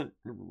 He doesn't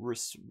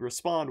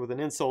respond with an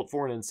insult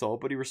for an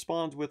insult, but he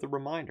responds with a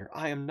reminder.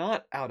 "I am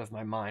not out of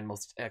my mind,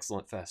 most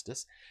excellent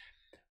Festus,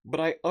 but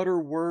I utter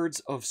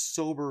words of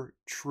sober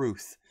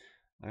truth."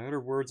 I utter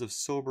words of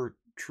sober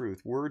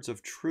truth, words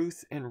of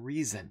truth and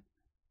reason.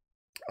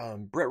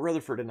 Brett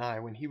Rutherford and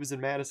I, when he was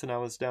in Madison, I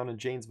was down in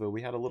Janesville,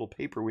 we had a little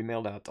paper we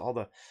mailed out to all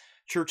the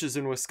churches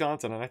in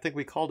Wisconsin, and I think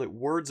we called it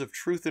 "Words of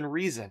Truth and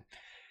Reason."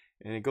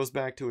 And it goes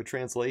back to a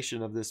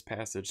translation of this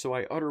passage. So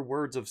I utter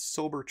words of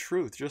sober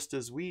truth, just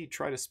as we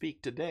try to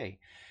speak today.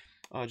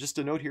 Just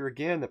a note here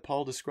again that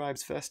Paul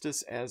describes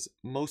Festus as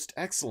most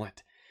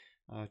excellent,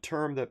 a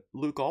term that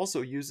Luke also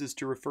uses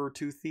to refer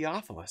to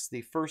Theophilus,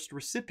 the first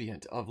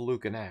recipient of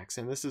Luke and Acts.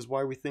 And this is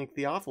why we think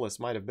Theophilus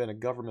might have been a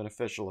government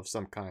official of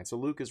some kind. So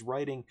Luke is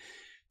writing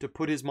to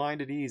put his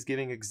mind at ease,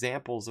 giving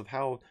examples of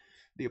how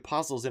the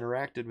apostles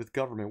interacted with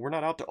government. We're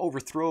not out to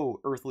overthrow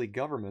earthly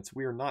governments.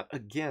 We are not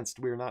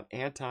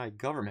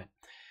anti-government.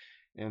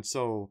 And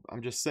so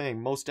I'm just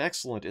saying most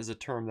excellent is a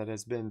term that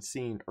has been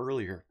seen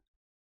earlier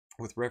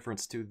with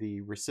reference to the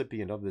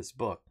recipient of this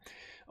book.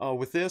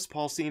 With this,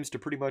 Paul seems to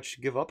pretty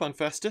much give up on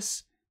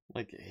Festus.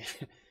 Like,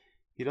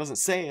 he doesn't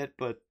say it,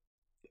 but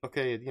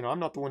okay, I'm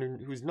not the one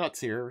who's nuts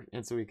here.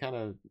 And so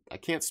I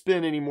can't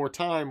spend any more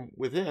time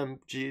with him.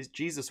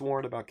 Jesus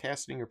warned about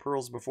casting your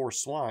pearls before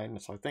swine.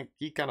 So I think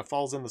he kind of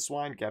falls in the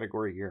swine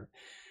category here.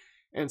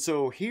 And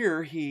so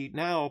here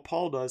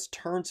Paul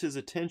turns his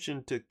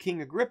attention to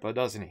King Agrippa,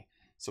 doesn't he?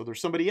 So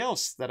there's somebody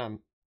else that I'm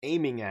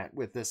aiming at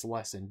with this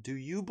lesson. Do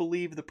you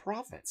believe the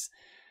prophets?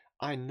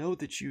 I know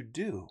that you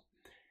do.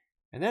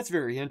 And that's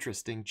very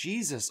interesting.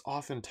 Jesus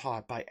often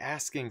taught by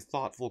asking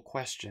thoughtful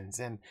questions.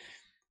 And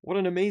what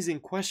an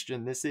amazing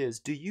question this is.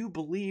 Do you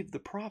believe the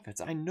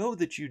prophets? I know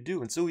that you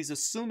do. And so he's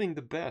assuming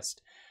the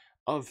best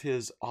of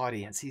his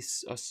audience.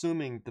 He's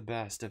assuming the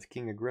best of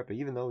King Agrippa,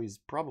 even though he's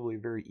probably a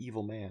very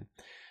evil man.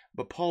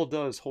 But Paul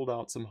does hold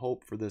out some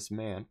hope for this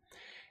man.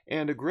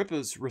 And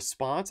Agrippa's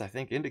response, I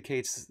think,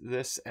 indicates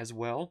this as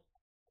well.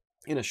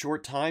 "In a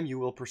short time, you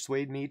will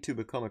persuade me to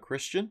become a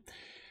Christian."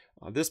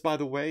 This, by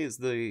the way, is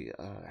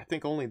I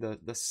think only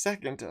the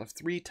second of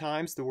 3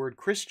 times the word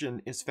Christian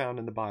is found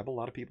in the Bible. A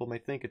lot of people may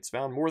think it's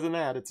found more than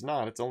that. It's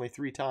not. It's only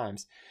 3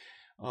 times.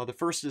 The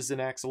first is in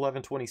Acts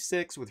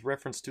 11:26 with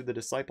reference to the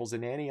disciples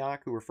in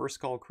Antioch who were first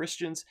called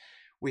Christians.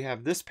 We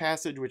have this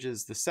passage, which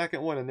is the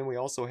second one, and then we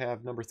also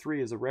have number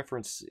 3 as a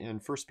reference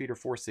in 1 Peter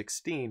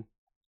 4:16,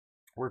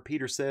 where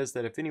Peter says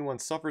that if anyone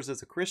suffers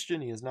as a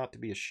Christian, he is not to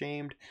be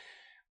ashamed,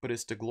 but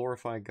is to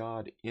glorify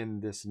God in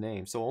this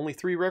name. So only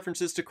 3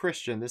 references to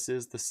Christian. This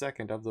is the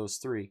second of those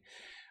 3.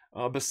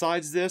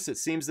 Besides this, it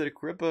seems that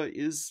Agrippa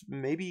is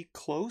maybe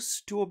close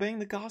to obeying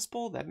the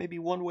gospel. That may be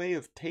one way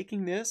of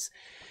taking this.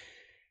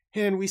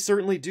 And we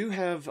certainly do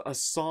have a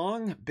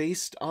song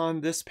based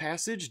on this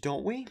passage,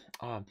 don't we?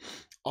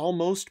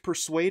 Almost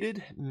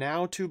persuaded,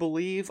 now to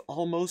believe,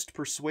 almost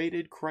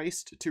persuaded,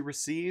 Christ to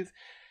receive.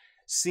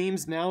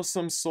 Seems now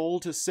some soul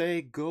to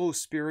say, "Go,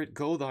 Spirit,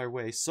 go thy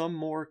way. Some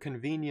more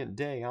convenient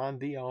day on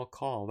thee I'll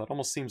call." That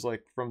almost seems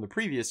like from the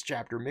previous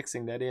chapter,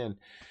 mixing that in,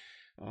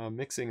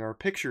 mixing our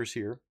pictures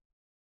here.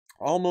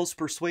 Almost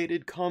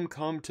persuaded, come,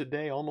 come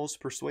today. Almost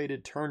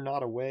persuaded, turn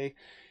not away.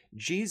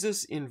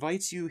 Jesus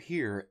invites you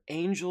here.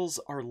 Angels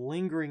are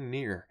lingering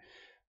near.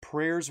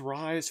 Prayers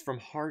rise from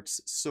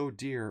hearts so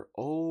dear.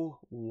 O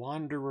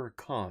wanderer,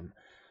 come.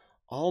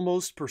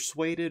 Almost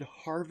persuaded,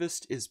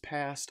 harvest is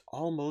past.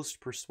 Almost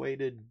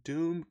persuaded,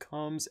 doom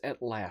comes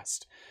at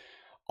last.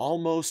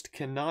 Almost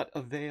cannot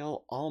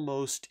avail,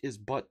 almost is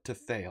but to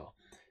fail.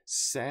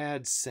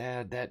 Sad,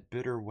 sad, that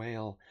bitter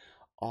wail,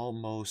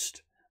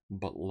 almost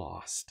but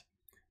lost.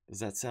 Does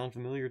that sound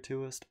familiar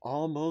to us?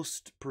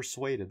 Almost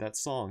persuaded. That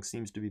song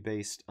seems to be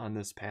based on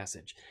this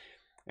passage.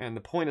 And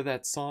the point of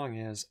that song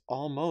is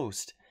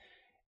almost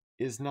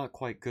is not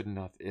quite good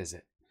enough, is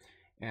it?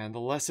 And the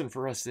lesson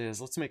for us is,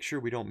 let's make sure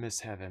we don't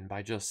miss heaven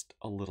by just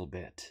a little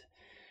bit.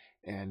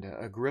 And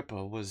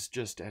Agrippa was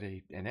just at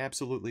an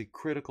absolutely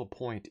critical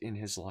point in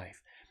his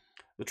life.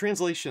 The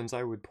translations,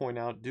 I would point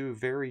out, do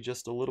vary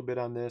just a little bit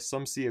on this.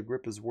 Some see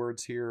Agrippa's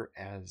words here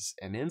as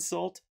an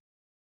insult.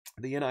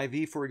 The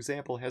NIV, for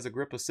example, has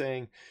Agrippa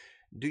saying,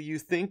 "Do you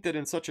think that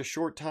in such a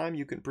short time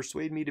you can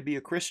persuade me to be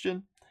a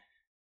Christian?"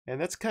 And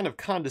that's kind of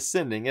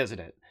condescending, isn't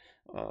it?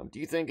 Do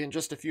you think in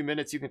just a few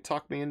minutes you can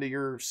talk me into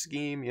your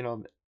scheme?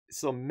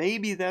 So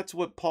maybe that's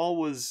what Paul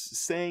was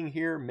saying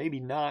here, maybe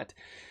not.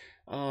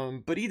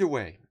 But either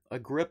way,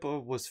 Agrippa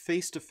was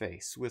face to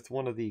face with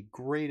one of the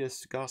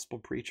greatest gospel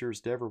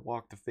preachers to ever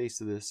walk the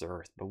face of this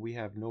earth, but we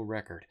have no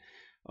record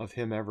of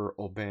him ever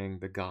obeying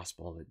the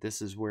gospel. That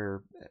this is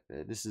where,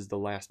 this is the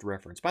last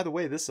reference. By the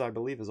way, this, I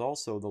believe, is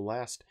also the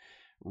last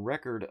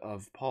record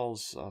of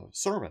Paul's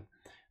sermon.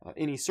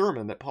 Any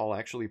sermon that Paul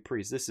actually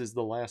preached. This is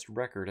the last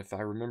record, if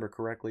I remember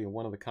correctly, in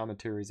one of the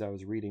commentaries I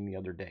was reading the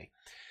other day.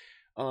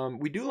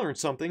 We do learn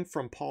something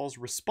from Paul's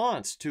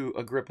response to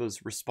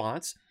Agrippa's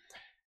response.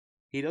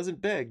 He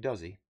doesn't beg,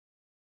 does he?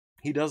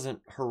 He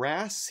doesn't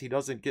harass. He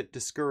doesn't get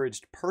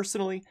discouraged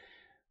personally,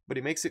 but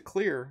he makes it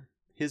clear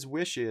his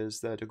wish is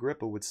that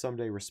Agrippa would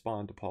someday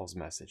respond to Paul's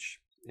message.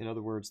 In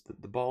other words,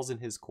 the ball's in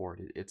his court.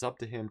 It's up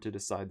to him to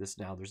decide this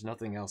now. There's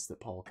nothing else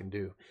that Paul can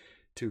do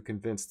to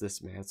convince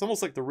this man. It's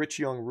almost like the rich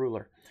young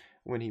ruler.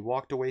 When he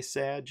walked away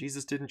sad,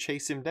 Jesus didn't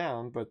chase him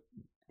down, but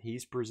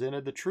he's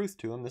presented the truth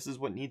to him. This is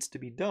what needs to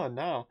be done.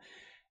 Now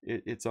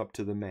it's up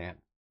to the man.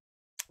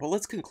 Well,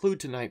 let's conclude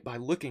tonight by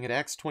looking at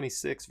Acts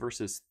 26,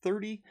 verses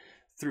 30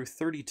 through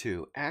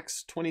 32.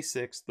 Acts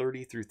 26,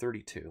 30 through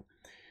 32.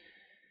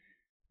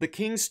 The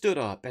king stood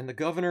up, and the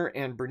governor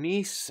and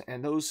Bernice,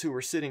 and those who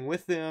were sitting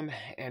with them,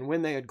 and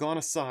when they had gone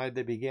aside,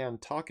 they began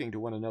talking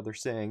to one another,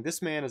 saying,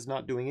 "This man is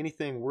not doing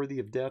anything worthy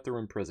of death or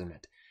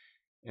imprisonment."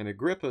 And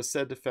Agrippa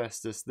said to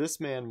Festus, "This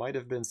man might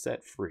have been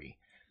set free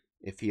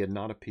if he had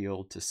not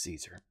appealed to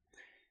Caesar."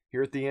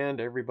 Here at the end,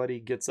 everybody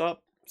gets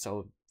up,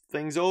 so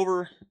thing's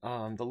over.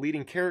 The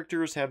leading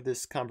characters have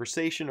this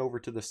conversation over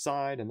to the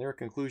side, and their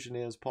conclusion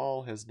is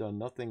Paul has done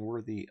nothing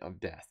worthy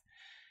of death.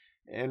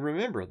 And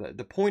remember that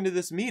the point of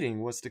this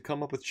meeting was to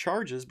come up with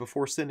charges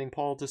before sending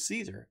Paul to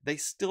Caesar. They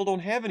still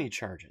don't have any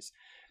charges.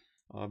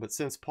 But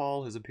since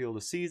Paul has appealed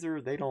to Caesar,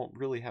 they don't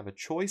really have a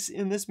choice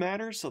in this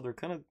matter, so they're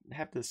going to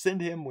have to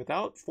send him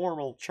without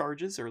formal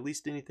charges, or at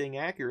least anything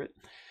accurate.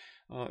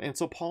 And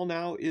so Paul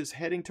now is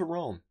heading to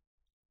Rome.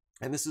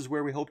 And this is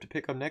where we hope to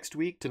pick up next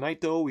week. Tonight,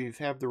 though, we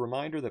have the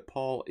reminder that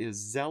Paul is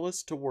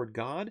zealous toward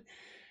God.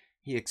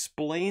 He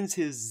explains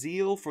his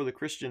zeal for the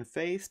Christian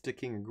faith to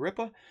King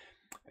Agrippa.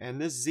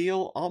 And this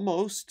zeal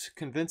almost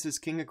convinces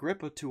King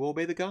Agrippa to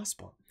obey the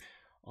gospel,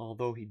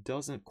 although he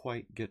doesn't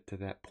quite get to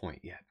that point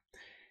yet.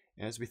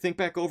 As we think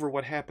back over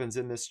what happens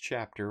in this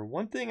chapter,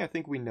 one thing I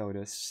think we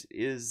notice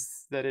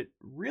is that it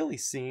really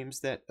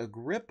seems that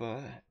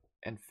Agrippa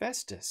and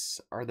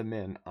Festus are the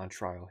men on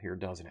trial here,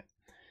 doesn't it?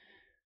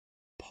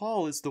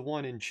 Paul is the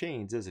one in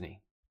chains, isn't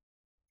he?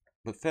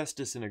 But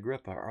Festus and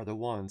Agrippa are the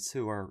ones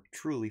who are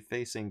truly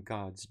facing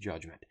God's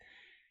judgment.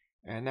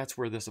 And that's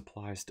where this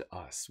applies to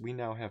us. We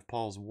now have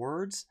Paul's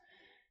words,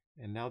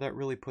 and now that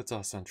really puts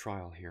us on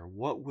trial here.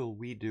 What will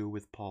we do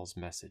with Paul's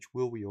message?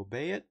 Will we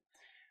obey it?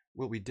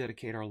 Will we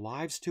dedicate our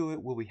lives to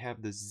it? Will we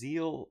have the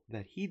zeal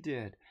that he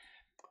did?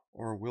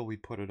 Or will we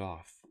put it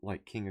off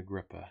like King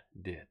Agrippa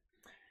did?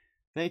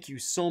 Thank you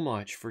so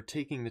much for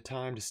taking the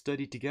time to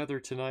study together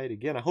tonight.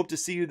 Again, I hope to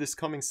see you this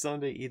coming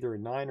Sunday, either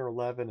at 9 or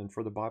 11, and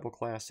for the Bible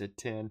class at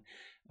 10.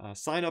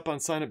 Sign up on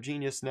Sign Up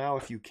Genius now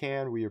if you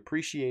can. We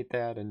appreciate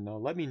that, and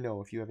let me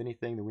know if you have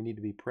anything that we need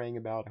to be praying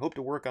about. I hope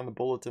to work on the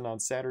bulletin on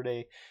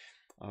Saturday,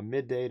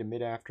 midday to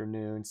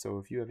mid-afternoon. So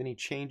if you have any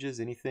changes,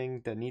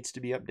 anything that needs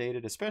to be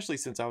updated, especially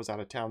since I was out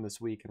of town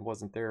this week and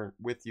wasn't there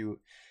with you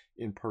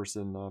in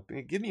person,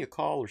 give me a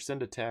call or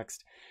send a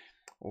text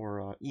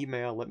or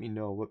email. Let me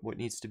know what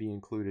needs to be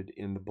included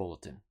in the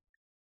bulletin.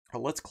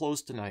 Let's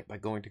close tonight by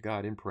going to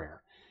God in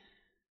prayer.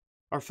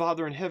 Our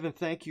Father in heaven,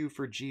 thank you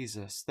for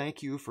Jesus.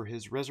 Thank you for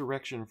his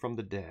resurrection from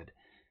the dead.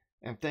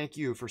 And thank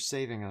you for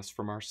saving us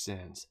from our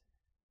sins.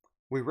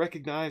 We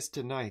recognize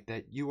tonight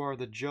that you are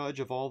the judge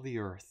of all the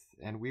earth,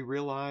 and we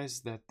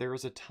realize that there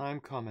is a time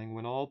coming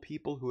when all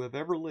people who have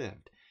ever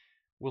lived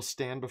will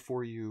stand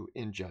before you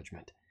in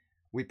judgment.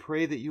 We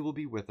pray that you will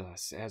be with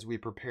us as we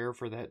prepare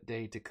for that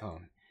day to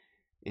come.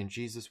 In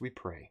Jesus we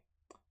pray.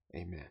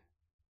 Amen.